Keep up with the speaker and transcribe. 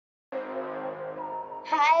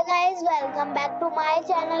Hi guys, welcome back to my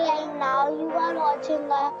channel and now you are watching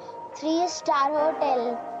a 3-star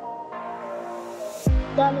hotel.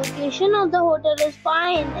 The location of the hotel is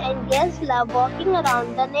fine and guests love walking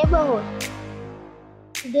around the neighborhood.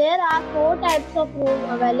 There are 4 types of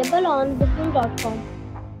rooms available on booking.com.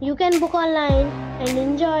 You can book online and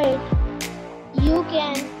enjoy it. You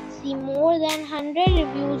can see more than 100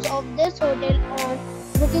 reviews of this hotel on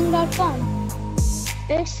booking.com.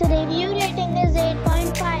 Its review rating is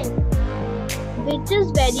 8.5, which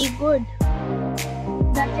is very good.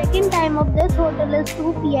 The check-in time of this hotel is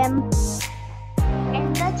 2 p.m.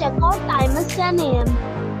 and the check-out time is 10 a.m.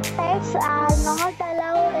 Pets are not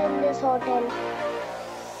allowed in this hotel.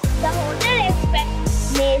 The hotel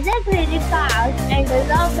expects major credit cards and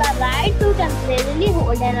reserves the right to temporarily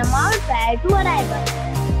hold an amount prior to arrival.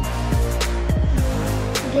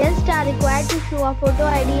 Guests are required to show a photo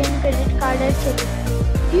ID and credit card at check-in.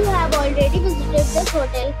 If you have already visited this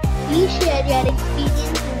hotel, please share your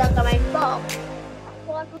experience in the comment box.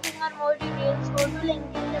 For booking or more details, go to link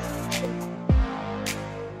in description.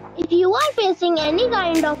 If you are facing any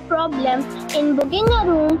kind of problem in booking a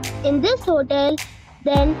room in this hotel,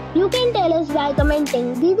 then you can tell us by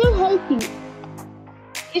commenting. We will help you.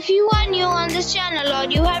 If you are new on this channel or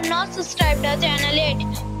you have not subscribed our channel yet,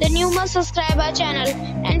 then you must subscribe our channel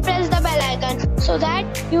and press the bell icon so that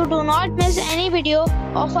you do not miss any video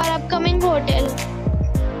of our upcoming hotel.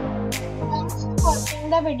 Thanks for watching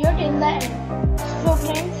the video till the end. So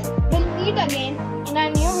friends, we'll meet again in a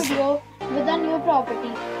new video with a new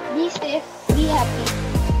property. Be safe, be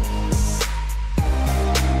happy.